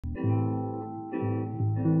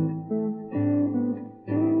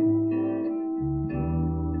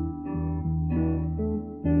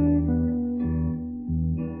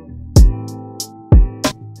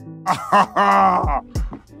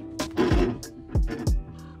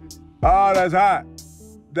Oh, that's hot.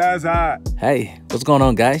 That's hot. Hey, what's going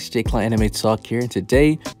on, guys? J Clan Anime Talk here, and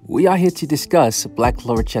today we are here to discuss Black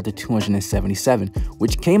Clover Chapter 277,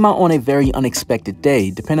 which came out on a very unexpected day.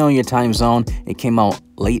 Depending on your time zone, it came out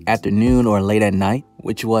late afternoon or late at night,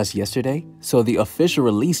 which was yesterday. So the official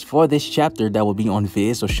release for this chapter that will be on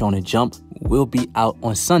Viz or Shonen Jump will be out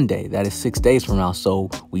on Sunday. That is 6 days from now. So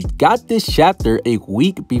we got this chapter a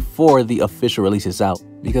week before the official release is out,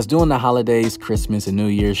 because during the holidays, Christmas and New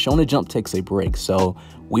Year's, Shonen Jump takes a break. So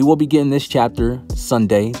we will be getting this chapter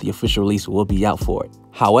Sunday. The official release will be out for it.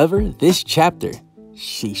 However, this chapter,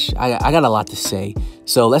 sheesh, I got a lot to say.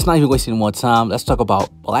 So let's not even waste any more time. Let's talk about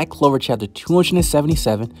Black Clover Chapter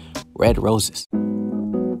 277, Red Roses.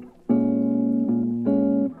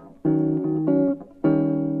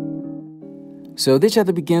 So this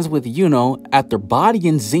chapter begins with Yuno after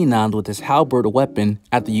bodying Zenon with his halberd weapon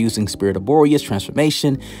after using Spirit of Boreas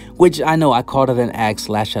transformation, which I know I called it an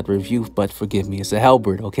axe/chapter review, but forgive me, it's a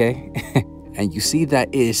halberd, okay? And you see that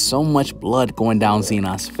it is so much blood going down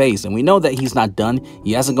Zenon's face, and we know that he's not done.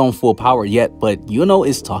 He hasn't gone full power yet, but Yuno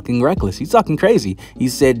is talking reckless. He's talking crazy. He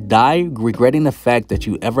said, "Die regretting the fact that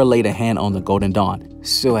you ever laid a hand on the Golden Dawn."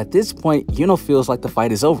 So at this point, Yuno feels like the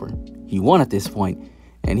fight is over. He won at this point.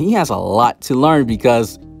 And he has a lot to learn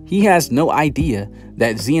because he has no idea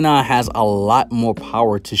that Zenon has a lot more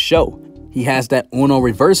power to show. He has that Uno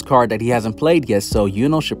reverse card that he hasn't played yet, so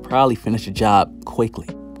Yuno should probably finish the job quickly.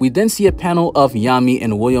 We then see a panel of Yami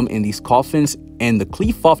and William in these coffins, and the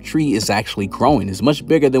Cleafoff tree is actually growing. It's much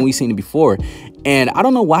bigger than we've seen it before. And I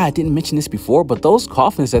don't know why I didn't mention this before, but those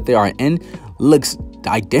coffins that they are in looks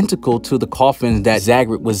identical to the coffin that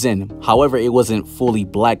Zagreus was in. However, it wasn't fully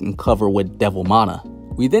black and covered with devil mana.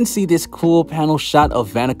 We then see this cool panel shot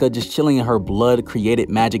of Vanica just chilling in her blood-created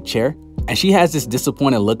magic chair. And she has this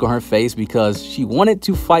disappointed look on her face because she wanted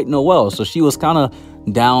to fight Noelle. So she was kind of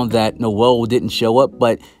down that Noelle didn't show up.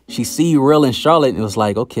 But she see Rill and Charlotte and was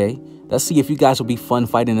like, okay, let's see if you guys will be fun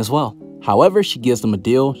fighting as well. However, she gives them a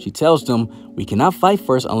deal. She tells them, we cannot fight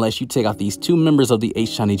first unless you take out these two members of the Eight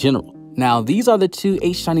Shiny General. Now, these are the two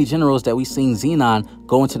Eight Shiny Generals that we've seen Zenon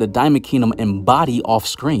go into the Diamond Kingdom and body off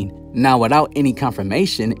screen. Now, without any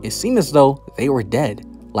confirmation, it seemed as though they were dead.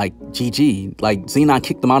 Like, GG. Like, Zenon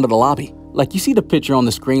kicked them out of the lobby. Like, you see the picture on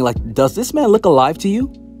the screen, like, does this man look alive to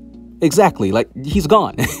you? Exactly, like, he's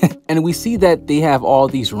gone. And we see that they have all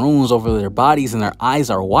these runes over their bodies and their eyes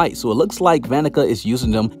are white. So it looks like Vanica is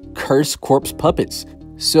using them cursed corpse puppets.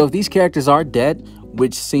 So if these characters are dead,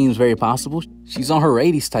 which seems very possible, she's on her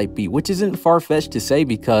 80s type beat, which isn't far-fetched to say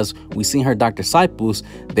because we seen her Dr. Disciples,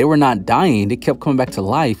 they were not dying, they kept coming back to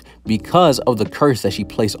life because of the curse that she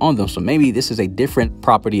placed on them. So maybe this is a different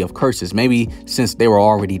property of curses. Maybe since they were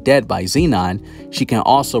already dead by Zenon, she can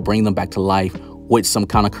also bring them back to life with some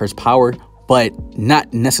kind of curse power, but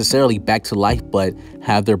not necessarily back to life, but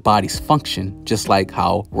have their bodies function, just like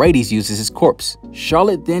how Rades uses his corpse.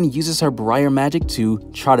 Charlotte then uses her Briar Magic to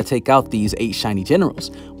try to take out these Eight Shiny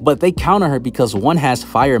Generals, but they counter her because one has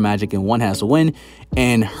Fire Magic and one has Wind,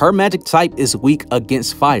 and her magic type is weak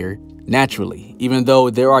against fire, naturally, even though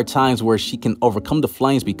there are times where she can overcome the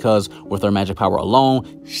flames because with her magic power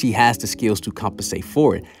alone, she has the skills to compensate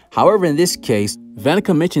for it. However, in this case,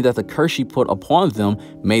 Vanica mentioned that the curse she put upon them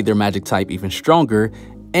made their magic type even stronger,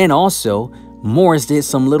 and also Morris did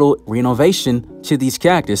some little renovation to these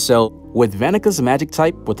characters. So with Vanica's magic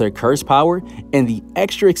type with her curse power and the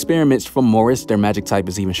extra experiments from Morris, their magic type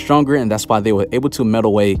is even stronger, and that's why they were able to melt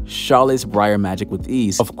away Charlotte's Briar Magic with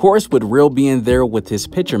ease. Of course, with Rill being there with his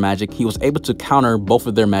picture magic, he was able to counter both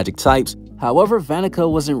of their magic types. However,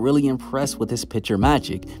 Vanica wasn't really impressed with his picture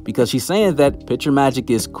magic because she's saying that picture magic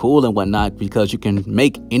is cool and whatnot because you can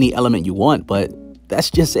make any element you want, but that's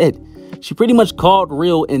just it. She pretty much called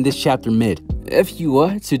Rill in this chapter mid, if you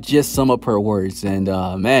were to just sum up her words. And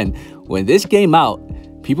man, when this came out,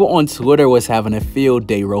 people on Twitter was having a field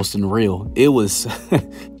day roasting Rill. It was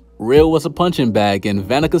Rill was a punching bag and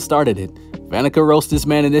Vanica started it. Vanica roasted this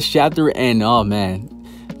man in this chapter, and oh man,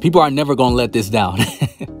 people are never gonna let this down.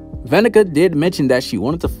 Vanica did mention that she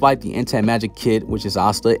wanted to fight the anti-magic kid, which is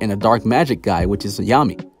Asta, and a dark magic guy, which is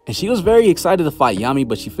Yami. And she was very excited to fight Yami,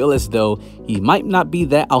 but she feels as though he might not be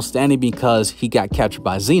that outstanding because he got captured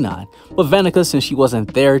by Zenon. But Vanica, since she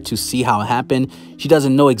wasn't there to see how it happened, she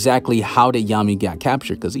doesn't know exactly how did Yami got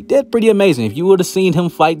captured, because he did pretty amazing. If you would have seen him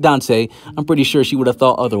fight Dante, I'm pretty sure she would have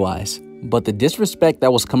thought otherwise. But the disrespect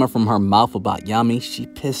that was coming from her mouth about Yami, she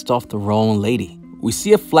pissed off the wrong lady. We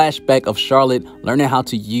see a flashback of Charlotte learning how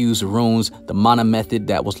to use runes, the mana method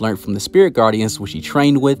that was learned from the Spirit Guardians, which she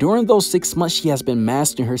trained with. During those 6 months, she has been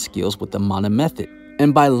mastering her skills with the mana method.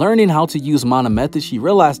 And by learning how to use Mana Method, she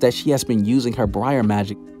realized that she has been using her Briar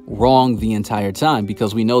Magic wrong the entire time,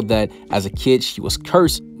 because we know that as a kid she was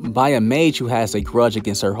cursed by a mage who has a grudge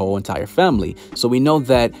against her whole entire family. So we know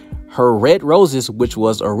that her red roses, which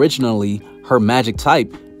was originally her magic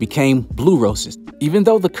type, became blue roses. Even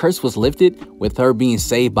though the curse was lifted with her being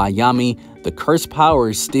saved by Yami, the curse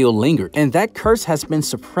power still lingered, and that curse has been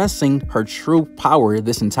suppressing her true power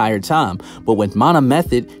this entire time. But with Mana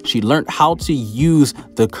Method, she learned how to use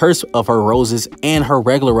the curse of her roses and her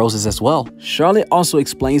regular roses as well. Charlotte also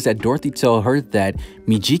explains that Dorothy told her that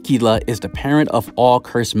Megicula is the parent of all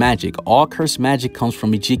cursed magic. All cursed magic comes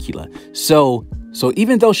from Megicula. So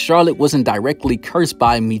even though Charlotte wasn't directly cursed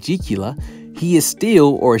by Megicula, he is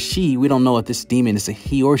still, or she, we don't know if this demon is a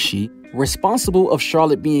he or she, responsible of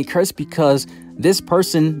Charlotte being cursed, because this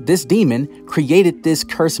person, this demon, created this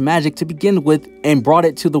cursed magic to begin with and brought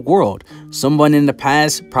it to the world. Someone in the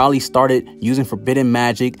past probably started using forbidden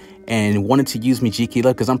magic and wanted to use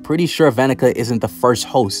Megicula, because I'm pretty sure Vanica isn't the first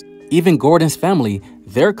host. Even Gordon's family,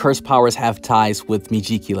 their cursed powers have ties with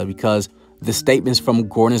Megicula, because the statements from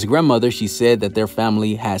Gordon's grandmother, she said that their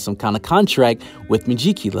family had some kind of contract with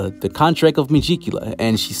Megicula, the contract of Megicula,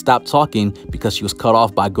 and she stopped talking because she was cut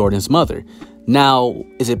off by Gordon's mother. Now,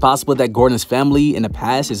 is it possible that Gordon's family in the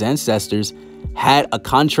past, his ancestors, had a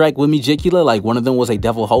contract with Megicula, like one of them was a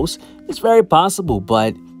devil host? It's very possible,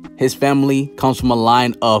 but his family comes from a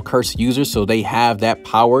line of cursed users, so they have that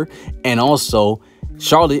power. And also,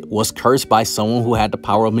 Charlotte was cursed by someone who had the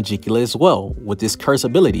power of Megicula as well, with this curse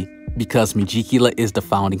ability, because Megicula is the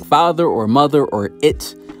founding father or mother or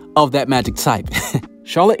it of that magic type.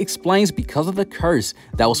 Charlotte explains because of the curse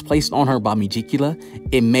that was placed on her by Megicula,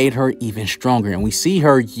 it made her even stronger. And we see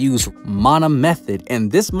her use Mana Method.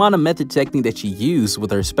 And this Mana Method technique that she used with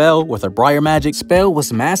her spell, with her Briar Magic spell,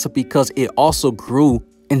 was massive because it also grew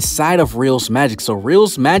inside of Rill's magic. So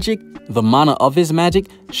Rill's magic, the mana of his magic,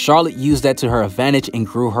 Charlotte used that to her advantage and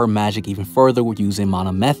grew her magic even further with using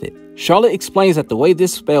Mana Method. Charlotte explains that the way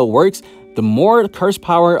this spell works, the more curse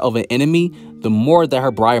power of an enemy, the more that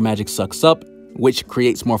her Briar Magic sucks up, which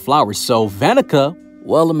creates more flowers. So Vanica,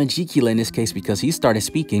 well, the Megicula in this case, because he started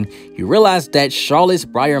speaking, he realized that Charlotte's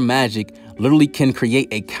Briar Magic literally can create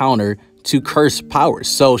a counter to curse powers.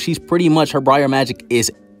 So she's pretty much, her Briar Magic is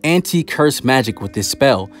anti-curse magic with this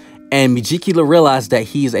spell. And Megicula realized that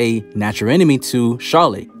he's a natural enemy to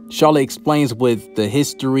Charlotte. Charlotte explains with the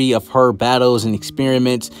history of her battles and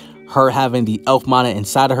experiments, her having the elf mana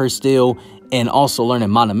inside of her still, and also learning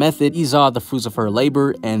Mana Method. These are the fruits of her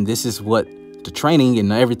labor, and this is what the training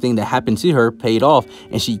and everything that happened to her paid off.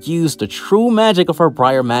 And she used the true magic of her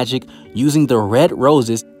Briar Magic using the red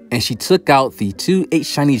roses, and she took out the 2 8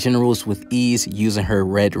 shiny generals with ease using her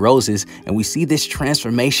red roses. And we see this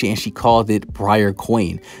transformation, and she called it Briar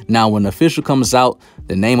Queen. Now, when the official comes out,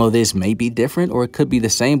 the name of this may be different or it could be the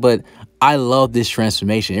same, but I love this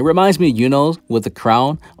transformation. It reminds me of Yuno's with the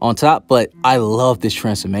crown on top, but I love this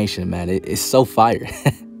transformation, man. It's so fire.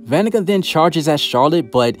 Vanica then charges at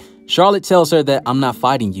Charlotte, but Charlotte tells her that I'm not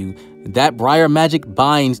fighting you. That Briar Magic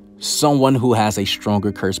binds someone who has a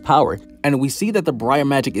stronger curse power. And we see that the Briar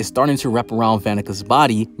Magic is starting to wrap around Vanica's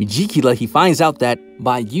body. Megicula, he finds out that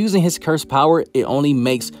by using his curse power, it only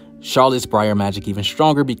makes Charlotte's Briar Magic even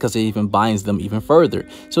stronger because it even binds them even further.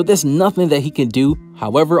 So there's nothing that he can do.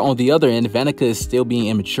 However, on the other end, Vanica is still being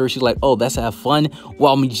immature. She's like, oh, let's have fun.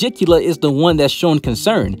 While Megicula is the one that's showing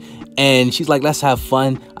concern. And she's like, let's have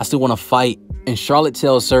fun. I still want to fight. And Charlotte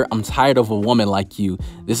tells her, I'm tired of a woman like you.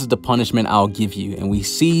 This is the punishment I'll give you. And we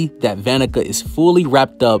see that Vanica is fully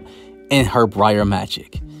wrapped up in her Briar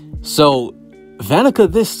Magic. So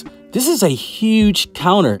Vanica, this is a huge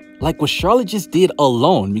counter, like what Charlotte just did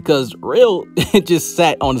alone, because Rill just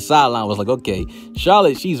sat on the sideline, was like, okay,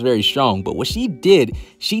 Charlotte, she's very strong. But what she did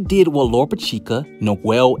what Lord Pachica,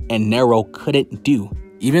 Noelle, and Nero couldn't do.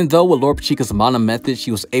 Even though with Lord Pachica's Mana Method,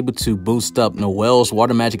 she was able to boost up Noelle's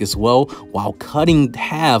water magic as well, while cutting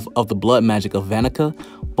half of the blood magic of Vanica.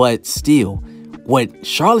 But still, what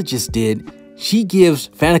Charlotte just did, she gives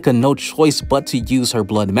Vanica no choice but to use her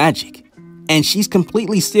blood magic. And she's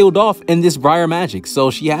completely sealed off in this Briar Magic.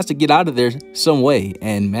 So she has to get out of there some way.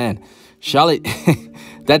 And man, Charlotte,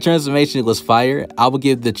 that transformation was fire. I would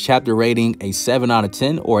give the chapter rating a 7 out of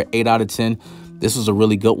 10 or 8 out of 10. This was a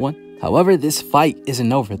really good one. However, this fight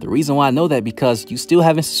isn't over. The reason why I know that, because you still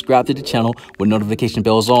haven't subscribed to the channel with notification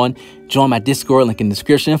bells on. Join my Discord, link in the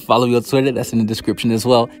description. Follow me on Twitter, that's in the description as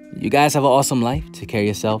well. You guys have an awesome life. Take care of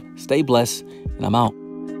yourself. Stay blessed, and I'm out.